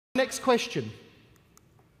Next question.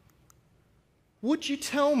 Would you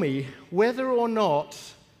tell me whether or not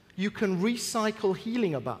you can recycle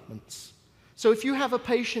healing abutments? So if you have a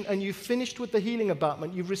patient and you've finished with the healing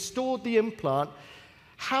abutment, you've restored the implant,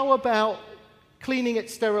 how about cleaning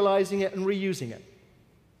it, sterilizing it, and reusing it?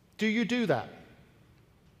 Do you do that?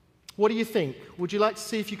 What do you think? Would you like to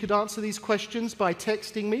see if you could answer these questions by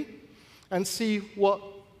texting me and see what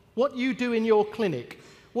you do in your clinic?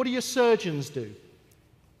 What do your surgeons do?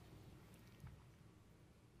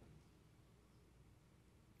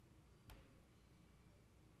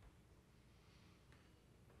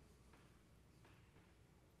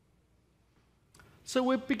 So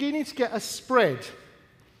we're beginning to get a spread.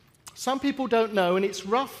 Some people don't know, and it's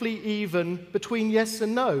roughly even between yes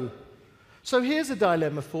and no. So here's a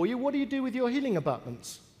dilemma for you. What do you do with your healing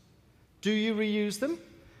abutments? Do you reuse them?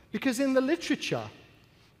 Because in the literature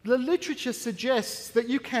suggests that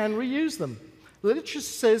you can reuse them. The literature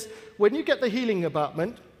says when you get the healing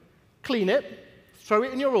abutment, clean it, throw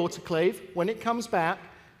it in your autoclave. When it comes back,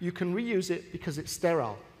 you can reuse it because it's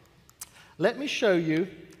sterile. Let me show you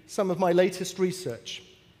some of my latest research.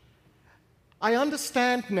 I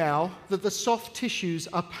understand now that the soft tissues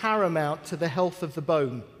are paramount to the health of the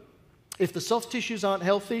bone. If the soft tissues aren't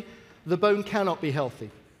healthy, the bone cannot be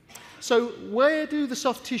healthy. So where do the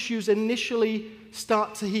soft tissues initially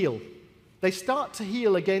start to heal? They start to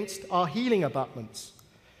heal against our healing abutments,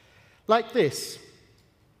 like this.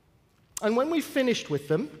 And when we've finished with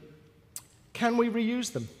them, can we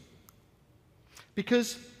reuse them?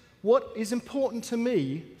 Because what is important to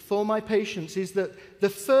me for my patients is that the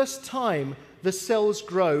first time the cells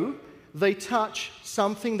grow, they touch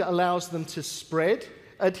something that allows them to spread,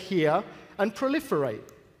 adhere, and proliferate.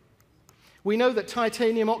 We know that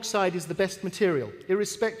titanium oxide is the best material,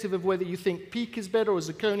 irrespective of whether you think PEEK is better or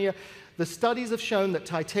zirconia. The studies have shown that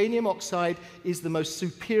titanium oxide is the most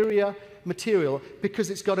superior material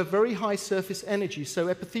because it's got a very high surface energy, so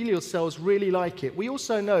epithelial cells really like it. We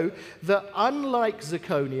also know that unlike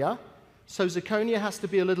zirconia, so zirconia has to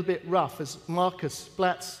be a little bit rough, as Marcus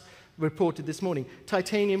Blatz reported this morning,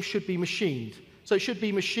 titanium should be machined. So it should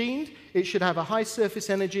be machined, it should have a high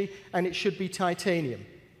surface energy, and it should be titanium.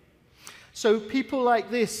 So people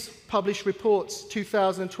like this published reports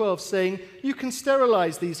 2012 saying, you can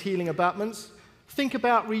sterilize these healing abutments, think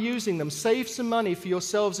about reusing them, save some money for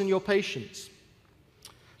yourselves and your patients.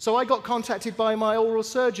 So I got contacted by my oral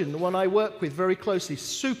surgeon, the one I work with very closely,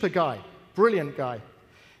 super guy, brilliant guy.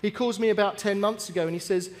 He calls me about 10 months ago and he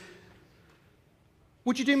says,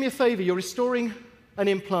 would you do me a favor, you're restoring an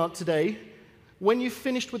implant today. When you've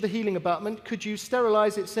finished with the healing abutment, could you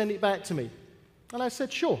sterilize it, send it back to me? And I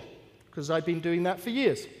said, sure, because I've been doing that for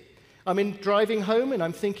years. I'm driving home and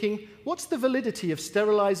I'm thinking, what's the validity of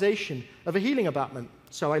sterilization of a healing abutment?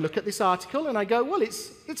 So I look at this article and I go, well,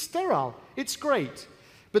 it's sterile, it's great.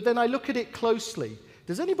 But then I look at it closely.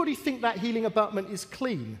 Does anybody think that healing abutment is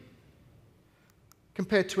clean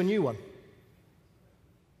compared to a new one?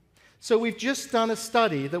 So we've just done a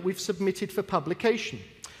study that we've submitted for publication.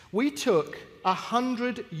 We took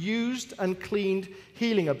 100 used and cleaned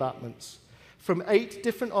healing abutments from 8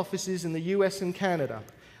 different offices in the US and Canada.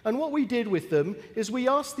 And what we did with them is we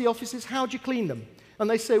asked the offices, how do you clean them? And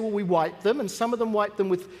they say, well, we wipe them, and some of them wipe them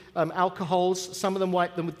with alcohols, some of them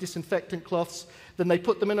wipe them with disinfectant cloths, then they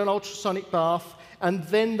put them in an ultrasonic bath, and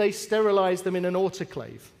then they sterilize them in an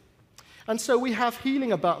autoclave. And so we have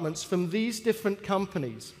healing abutments from these different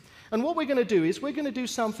companies. And what we're going to do is we're going to do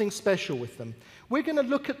something special with them. We're going to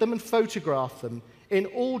look at them and photograph them in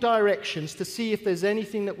all directions to see if there's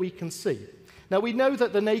anything that we can see. Now, we know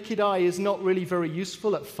that the naked eye is not really very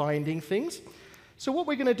useful at finding things. So what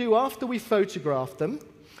we're going to do after we photograph them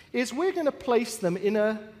is we're going to place them in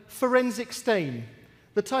a forensic stain,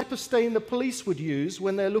 the type of stain the police would use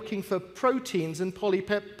when they're looking for proteins and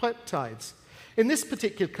polypeptides. In this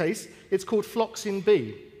particular case, it's called floxin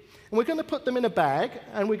B. And we're going to put them in a bag,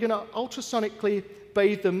 and we're going to ultrasonically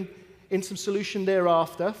bathe them in some solution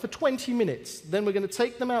thereafter for 20 minutes. Then we're going to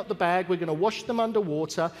take them out the bag, we're going to wash them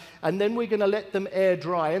underwater, and then we're going to let them air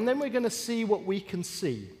dry, and then we're going to see what we can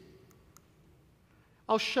see.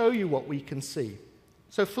 I'll show you what we can see.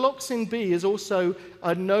 So floxin B is also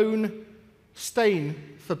a known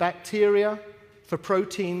stain for bacteria, for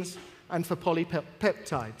proteins, and for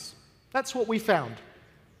polypeptides. That's what we found.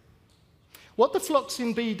 What the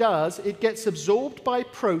floxin B does, it gets absorbed by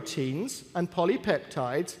proteins and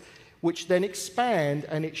polypeptides, which then expand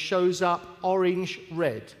and it shows up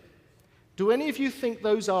orange-red. Do any of you think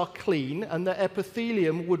those are clean and the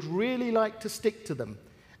epithelium would really like to stick to them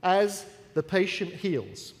as the patient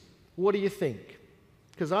heals? What do you think?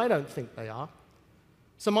 Because I don't think they are.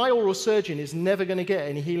 So my oral surgeon is never going to get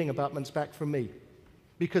any healing abutments back from me,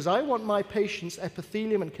 because I want my patient's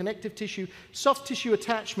epithelium and connective tissue, soft tissue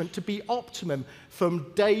attachment to be optimum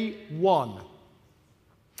from day one.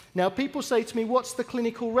 Now, people say to me, what's the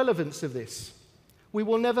clinical relevance of this? We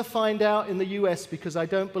will never find out in the US, because I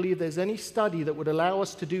don't believe there's any study that would allow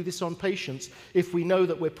us to do this on patients if we know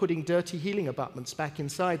that we're putting dirty healing abutments back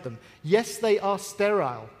inside them. Yes, they are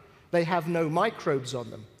sterile. They have no microbes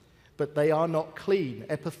on them, but they are not clean.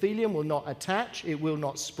 Epithelium will not attach, it will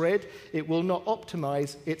not spread, it will not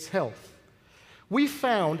optimize its health. We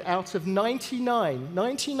found out of 99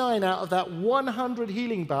 out of that 100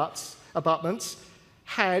 healing abutments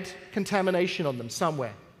had contamination on them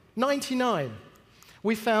somewhere. 99.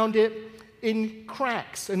 We found it in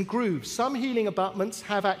cracks and grooves. Some healing abutments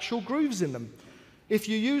have actual grooves in them. If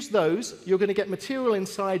you use those, you're going to get material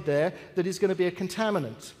inside there that is going to be a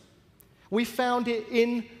contaminant. We found it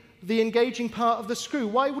in the engaging part of the screw.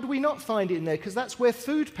 Why would we not find it in there? Because that's where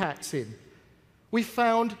food packs in. We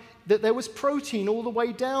found that there was protein all the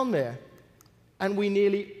way down there, and we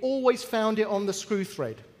nearly always found it on the screw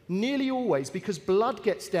thread. Nearly always, because blood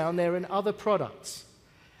gets down there and other products.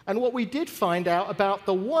 And what we did find out about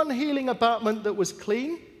the one healing abutment that was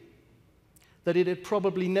clean, that it had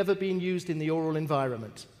probably never been used in the oral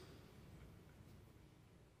environment.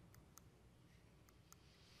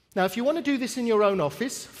 Now, if you want to do this in your own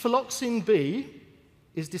office, phloxin B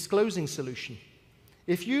is disclosing solution.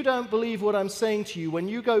 If you don't believe what I'm saying to you, when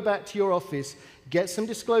you go back to your office, get some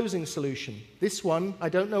disclosing solution. This one, I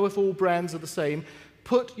don't know if all brands are the same.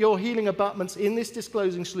 Put your healing abutments in this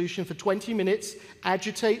disclosing solution for 20 minutes,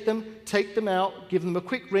 agitate them, take them out, give them a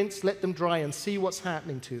quick rinse, let them dry, and see what's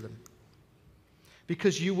happening to them.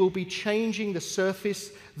 Because you will be changing the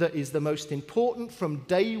surface that is the most important from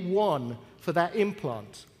day one for that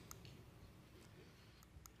implant.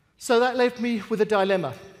 So that left me with a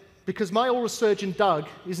dilemma, because my oral surgeon, Doug,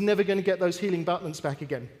 is never going to get those healing abutments back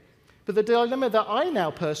again. But the dilemma that I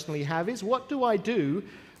now personally have is, what do I do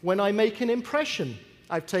when I make an impression?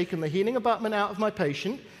 I've taken the healing abutment out of my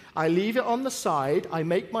patient, I leave it on the side, I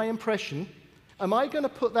make my impression. Am I going to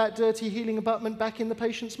put that dirty healing abutment back in the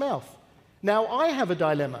patient's mouth? Now I have a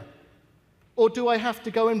dilemma. Or do I have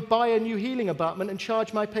to go and buy a new healing abutment and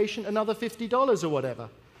charge my patient another $50 or whatever?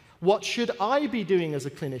 What should I be doing as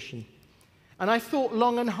a clinician? And I thought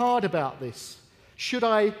long and hard about this. Should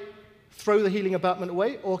I throw the healing abutment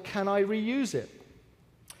away, or can I reuse it?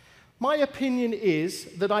 My opinion is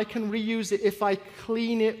that I can reuse it if I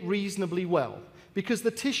clean it reasonably well, because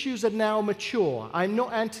the tissues are now mature. I'm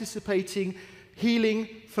not anticipating healing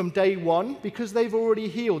from day one, because they've already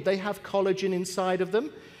healed. They have collagen inside of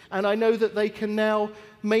them, and I know that they can now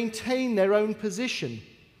maintain their own position.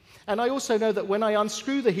 And I also know that when I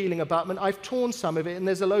unscrew the healing abutment, I've torn some of it, and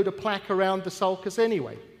there's a load of plaque around the sulcus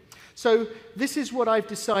anyway. So this is what I've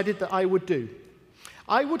decided that I would do.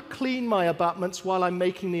 I would clean my abutments while I'm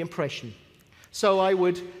making the impression. So I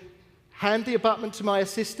would hand the abutment to my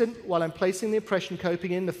assistant while I'm placing the impression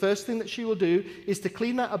coping in. The first thing that she will do is to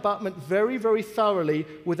clean that abutment very, very thoroughly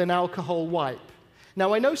with an alcohol wipe.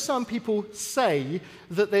 Now, I know some people say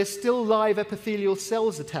that there's still live epithelial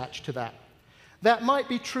cells attached to that. That might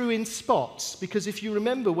be true in spots, because if you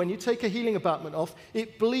remember, when you take a healing abutment off,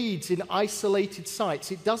 it bleeds in isolated sites.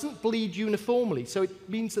 It doesn't bleed uniformly, so it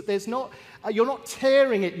means that you're not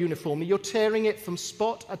tearing it uniformly, you're tearing it from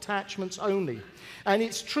spot attachments only. And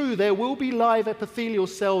it's true, there will be live epithelial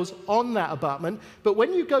cells on that abutment, but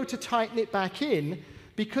when you go to tighten it back in,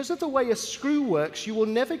 because of the way a screw works, you will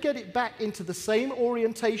never get it back into the same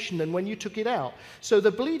orientation than when you took it out. So the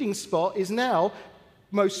bleeding spot is now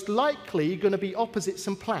most likely going to be opposite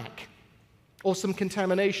some plaque or some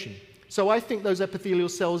contamination. So I think those epithelial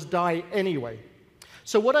cells die anyway.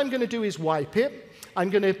 So what I'm going to do is wipe it. I'm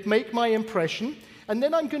going to make my impression, and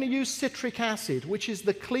then I'm going to use citric acid, which is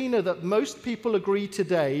the cleaner that most people agree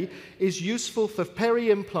today is useful for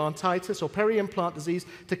peri-implantitis or peri-implant disease,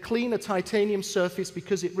 to clean a titanium surface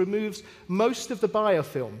because it removes most of the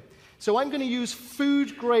biofilm. So I'm going to use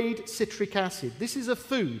food-grade citric acid. This is a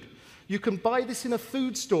food. You can buy this in a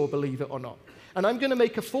food store, believe it or not. And I'm going to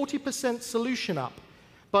make a 40% solution up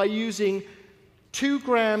by using 2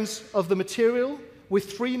 grams of the material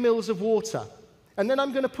with 3 mils of water. And then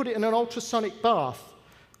I'm going to put it in an ultrasonic bath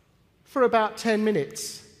for about 10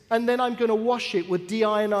 minutes. And then I'm going to wash it with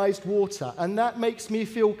deionized water. And that makes me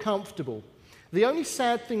feel comfortable. The only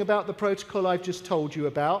sad thing about the protocol I've just told you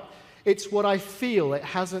about, it's what I feel. It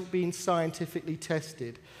hasn't been scientifically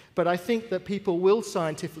tested. But I think that people will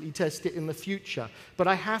scientifically test it in the future. But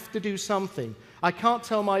I have to do something. I can't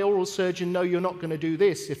tell my oral surgeon, no, you're not going to do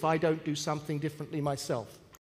this, if I don't do something differently myself.